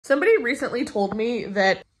Somebody recently told me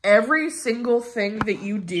that every single thing that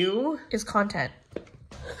you do is content.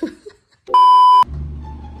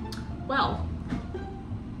 Well,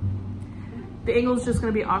 the angle's just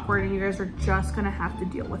gonna be awkward and you guys are just gonna have to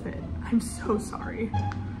deal with it. I'm so sorry.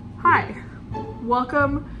 Hi,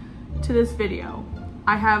 welcome to this video.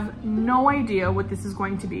 I have no idea what this is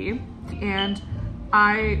going to be, and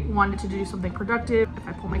I wanted to do something productive. If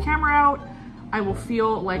I pull my camera out, I will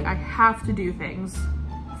feel like I have to do things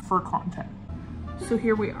for content. So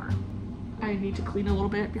here we are. I need to clean a little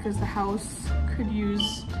bit because the house could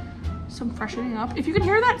use some freshening up. If you can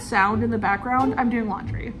hear that sound in the background, I'm doing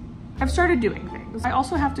laundry. I've started doing things. I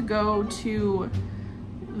also have to go to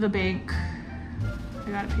the bank. I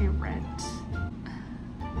gotta pay rent.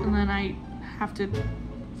 And then I have to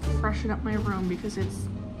freshen up my room because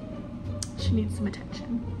she needs some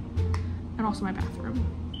attention. And also my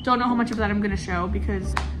bathroom. Don't know how much of that I'm gonna show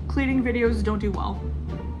because cleaning videos don't do well,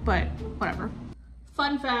 but whatever.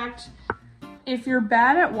 Fun fact, if you're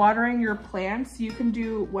bad at watering your plants, you can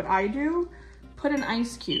do what I do. Put an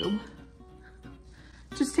ice cube.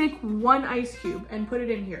 Just take one ice cube and put it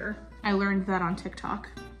in here. I learned that on TikTok.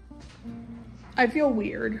 I feel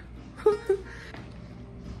weird. Do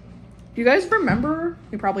you guys remember?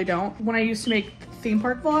 You probably don't. When I used to make theme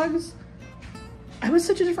park vlogs, I was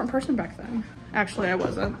such a different person back then. Actually, I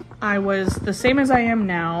wasn't. I was the same as I am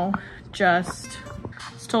now, just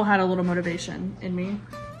still had a little motivation in me.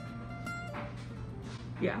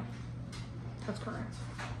 Yeah, that's correct.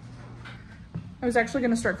 I was actually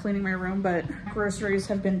gonna start cleaning my room, but groceries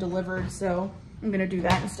have been delivered, so I'm gonna do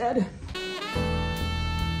that instead.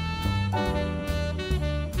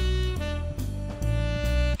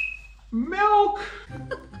 Milk!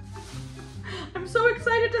 I'm so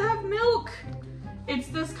excited to have milk. It's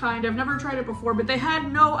this kind. I've never tried it before, but they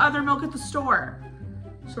had no other milk at the store.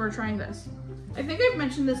 So we're trying this. I think I've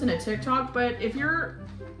mentioned this in a TikTok, but if you're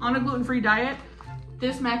on a gluten-free diet,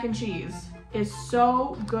 this mac and cheese is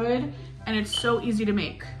so good and it's so easy to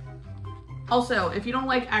make. Also, if you don't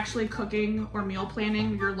like actually cooking or meal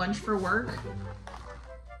planning your lunch for work,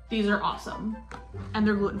 these are awesome. And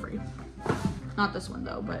they're gluten-free. Not this one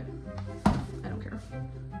though, but I don't care.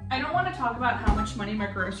 I don't want to talk about how much money my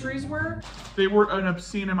groceries were. They were an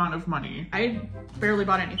obscene amount of money. I barely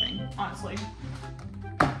bought anything, honestly.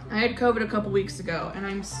 I had COVID a couple weeks ago and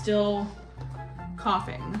I'm still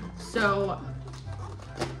coughing. So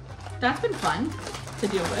that's been fun to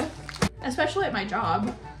deal with, especially at my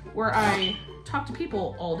job where I talk to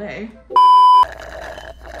people all day.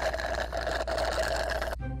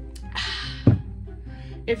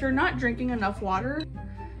 If you're not drinking enough water,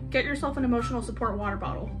 get yourself an emotional support water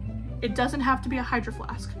bottle. It doesn't have to be a Hydro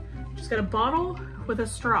Flask. Just get a bottle with a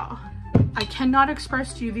straw. I cannot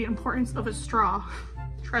express to you the importance of a straw.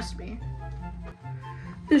 Trust me.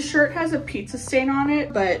 This shirt has a pizza stain on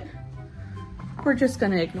it, but we're just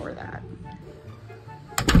gonna ignore that.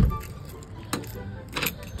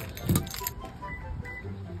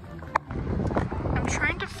 I'm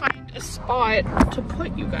trying to find a spot to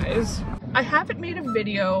put you guys. I haven't made a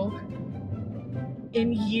video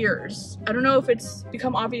in years. I don't know if it's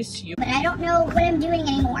become obvious to you, but I don't know what I'm doing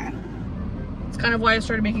anymore. It's kind of why I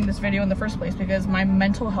started making this video in the first place, because my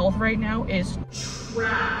mental health right now is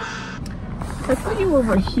trash. If I put you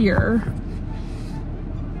over here,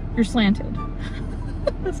 you're slanted.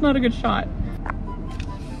 That's not a good shot.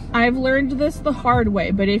 I've learned this the hard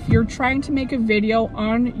way, but if you're trying to make a video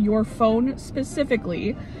on your phone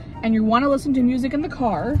specifically, and you want to listen to music in the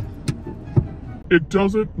car, it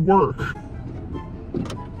doesn't work.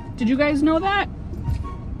 Did you guys know that?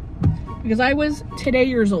 Because I was today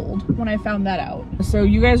years old when I found that out. So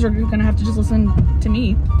you guys are gonna have to just listen to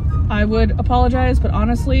me. I would apologize, but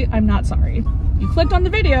honestly, I'm not sorry. You clicked on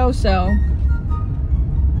the video, so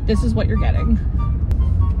this is what you're getting.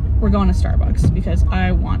 We're going to Starbucks because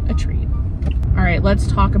I want a treat. All right, let's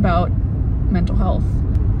talk about mental health.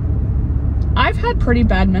 I've had pretty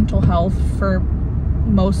bad mental health for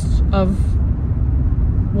most of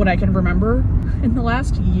what I can remember. In the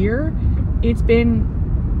last year, it's been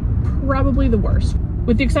probably the worst.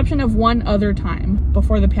 With the exception of one other time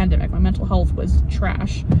before the pandemic, my mental health was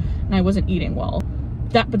trash and I wasn't eating well.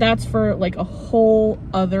 But that's for like a whole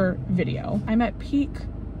other video. I'm at peak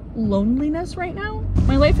loneliness right now.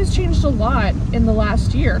 My life has changed a lot in the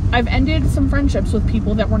last year. I've ended some friendships with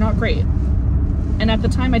people that were not great. And at the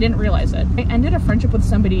time I didn't realize it. I ended a friendship with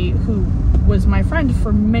somebody who was my friend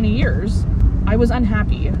for many years. I was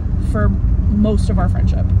unhappy for most of our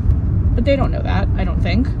friendship, but they don't know that, I don't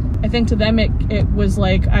think. I think to them it was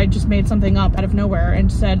like I just made something up out of nowhere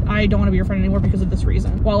and said, I don't want to be your friend anymore because of this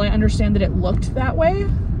reason. While I understand that it looked that way,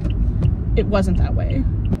 it wasn't that way.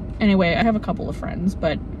 Anyway, I have a couple of friends,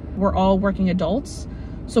 but we're all working adults,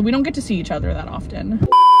 so we don't get to see each other that often.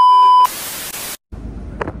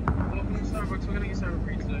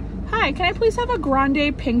 Hi, can I please have a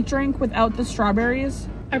grande pink drink without the strawberries?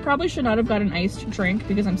 I probably should not have got an iced drink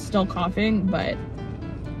because I'm still coughing, but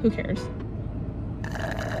who cares?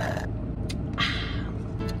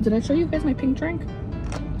 Did I show you guys my pink drink?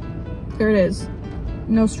 There it is.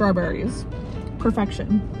 No strawberries.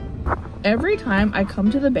 Perfection. Every time I come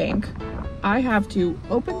to the bank, I have to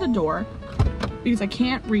open the door because I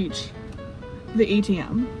can't reach the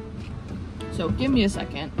ATM. So give me a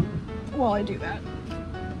second while I do that.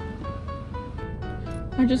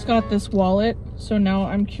 I just got this wallet, so now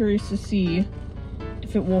I'm curious to see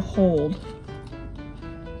if it will hold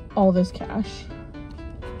all this cash.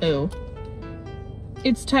 Ew.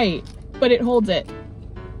 It's tight, but it holds it.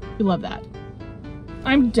 We love that.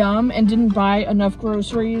 I'm dumb and didn't buy enough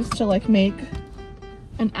groceries to like make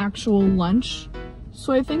an actual lunch,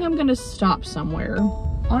 so I think I'm gonna stop somewhere.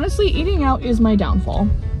 Honestly, eating out is my downfall.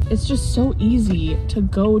 It's just so easy to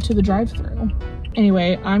go to the drive-thru.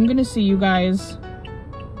 Anyway, I'm gonna see you guys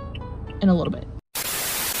in a little bit.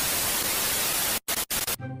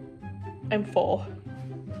 I'm full.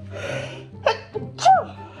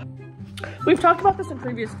 We've talked about this in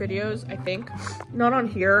previous videos, I think. Not on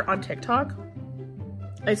here, on TikTok.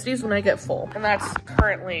 I sneeze when I get full, and that's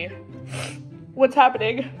currently what's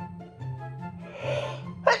happening.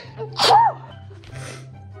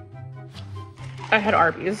 I had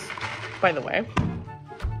Arby's, by the way.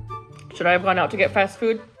 Should I have gone out to get fast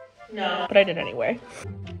food? No. But I did anyway.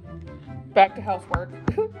 Back to housework.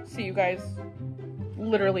 See you guys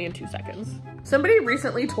literally in 2 seconds. Somebody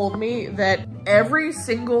recently told me that every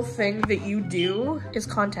single thing that you do is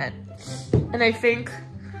content. And I think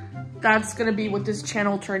that's gonna be what this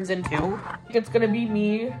channel turns into. It's gonna be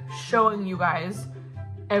me showing you guys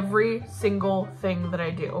every single thing that I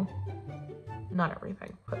do. Not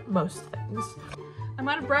everything, but most things. I'm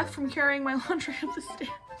out of breath from carrying my laundry up the stairs.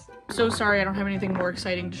 So sorry I don't have anything more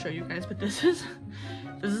exciting to show you guys, but this is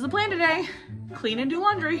the plan today. Clean and do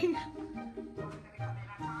laundry.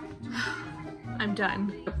 I'm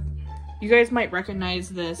done. You guys might recognize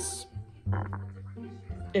this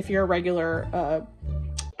if you're a regular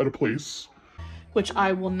At a place. which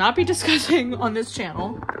I will not be discussing on this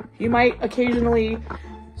channel. You might occasionally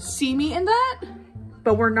see me in that,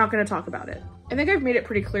 but we're not gonna talk about it. I think I've made it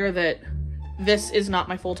pretty clear that this is not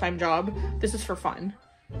my full-time job. This is for fun.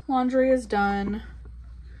 Laundry is done.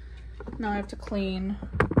 Now I have to clean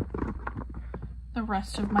the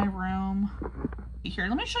rest of my room. Here,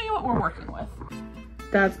 let me show you what we're working with.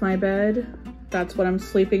 That's my bed. That's what I'm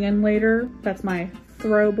sleeping in later. That's my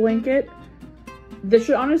throw blanket. This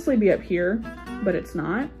should honestly be up here, but it's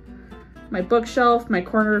not. My bookshelf, my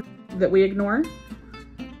corner that we ignore.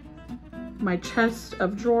 My chest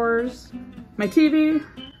of drawers, my TV,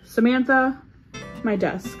 Samantha, my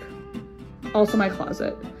desk. Also my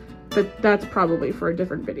closet, but that's probably for a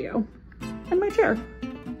different video. And my chair.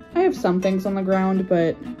 I have some things on the ground,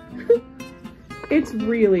 but it's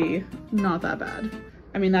really not that bad.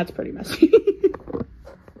 I mean, that's pretty messy.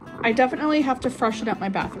 I definitely have to freshen up my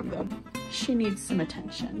bathroom though. She needs some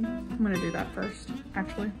attention. I'm gonna do that first,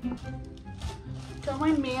 actually. Don't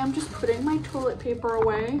mind me, I'm just putting my toilet paper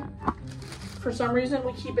away. For some reason,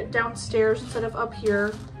 we keep it downstairs instead of up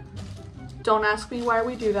here. Don't ask me why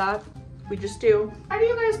we do that. We just do. How do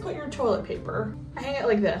you guys put your toilet paper? I hang it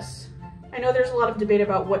like this. I know there's a lot of debate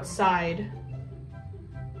about what side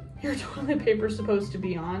your toilet paper is supposed to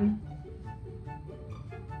be on.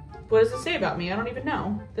 What does it say about me? I don't even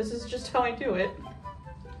know. This is just how I do it.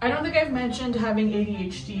 I don't think I've mentioned having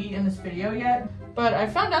ADHD in this video yet, but I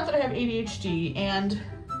found out that I have ADHD, and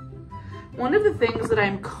one of the things that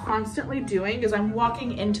I'm constantly doing is I'm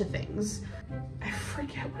walking into things. I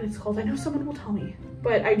forget what it's called. I know someone will tell me,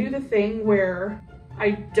 but I do the thing where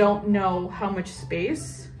I don't know how much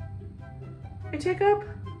space I take up.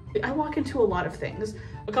 I walk into a lot of things.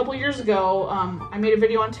 A couple years ago, I made a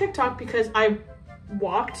video on TikTok because I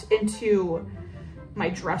walked into my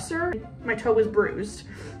dresser. My toe was bruised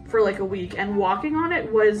for like a week, and walking on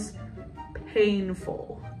it was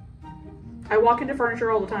painful. I walk into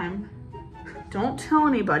furniture all the time. Don't tell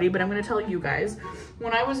anybody, but I'm gonna tell you guys.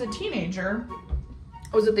 When I was a teenager,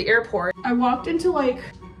 I was at the airport. I walked into like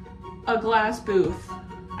a glass booth.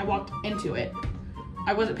 I walked into it.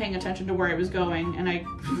 I wasn't paying attention to where I was going, and I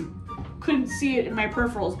couldn't see it in my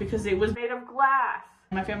peripherals because it was made of glass.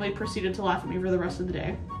 My family proceeded to laugh at me for the rest of the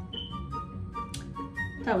day.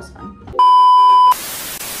 That was fun.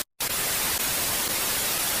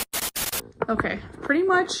 Okay, pretty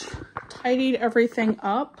much tidied everything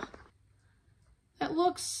up. That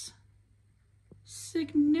looks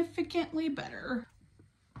significantly better.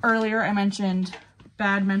 Earlier I mentioned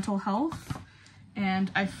bad mental health,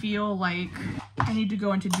 and I feel like I need to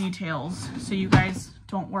go into details so you guys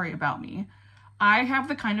don't worry about me. I have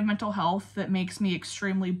the kind of mental health that makes me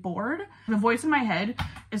extremely bored. The voice in my head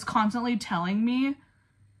is constantly telling me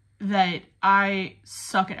that I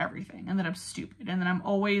suck at everything and that I'm stupid and that I'm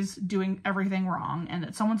always doing everything wrong and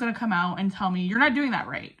that someone's gonna come out and tell me, you're not doing that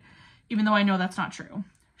right, even though I know that's not true.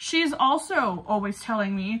 She's also always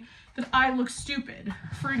telling me that I look stupid.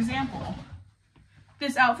 For example,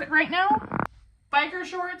 this outfit right now, biker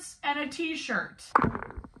shorts and a t-shirt.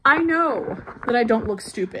 I know that I don't look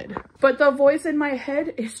stupid, but the voice in my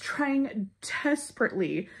head is trying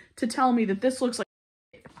desperately to tell me that this looks like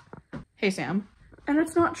Hey Sam. And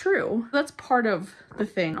it's not true. That's part of the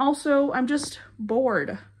thing. Also, I'm just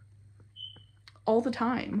bored all the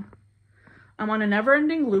time. I'm on a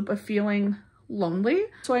never-ending loop of feeling lonely.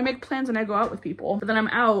 So I make plans and I go out with people, but then I'm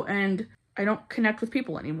out and I don't connect with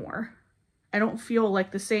people anymore. I don't feel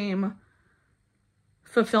like the same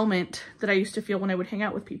fulfillment that I used to feel when I would hang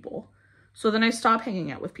out with people. So then I stop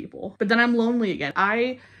hanging out with people, but then I'm lonely again.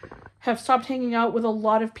 I have stopped hanging out with a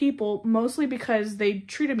lot of people, mostly because they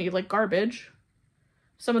treated me like garbage.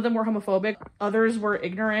 Some of them were homophobic, others were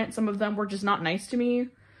ignorant, some of them were just not nice to me.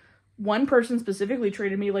 One person specifically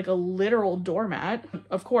treated me like a literal doormat.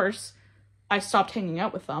 Of course, I stopped hanging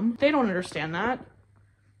out with them. They don't understand that.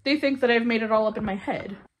 They think that I've made it all up in my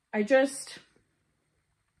head. I've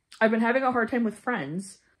been having a hard time with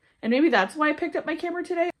friends, and maybe that's why I picked up my camera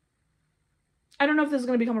today. I don't know if this is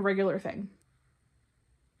gonna become a regular thing.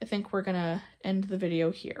 I think we're gonna end the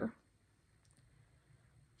video here.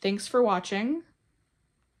 Thanks for watching.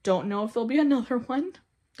 Don't know if there'll be another one.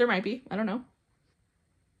 There might be, I don't know.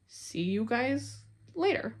 See you guys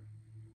later.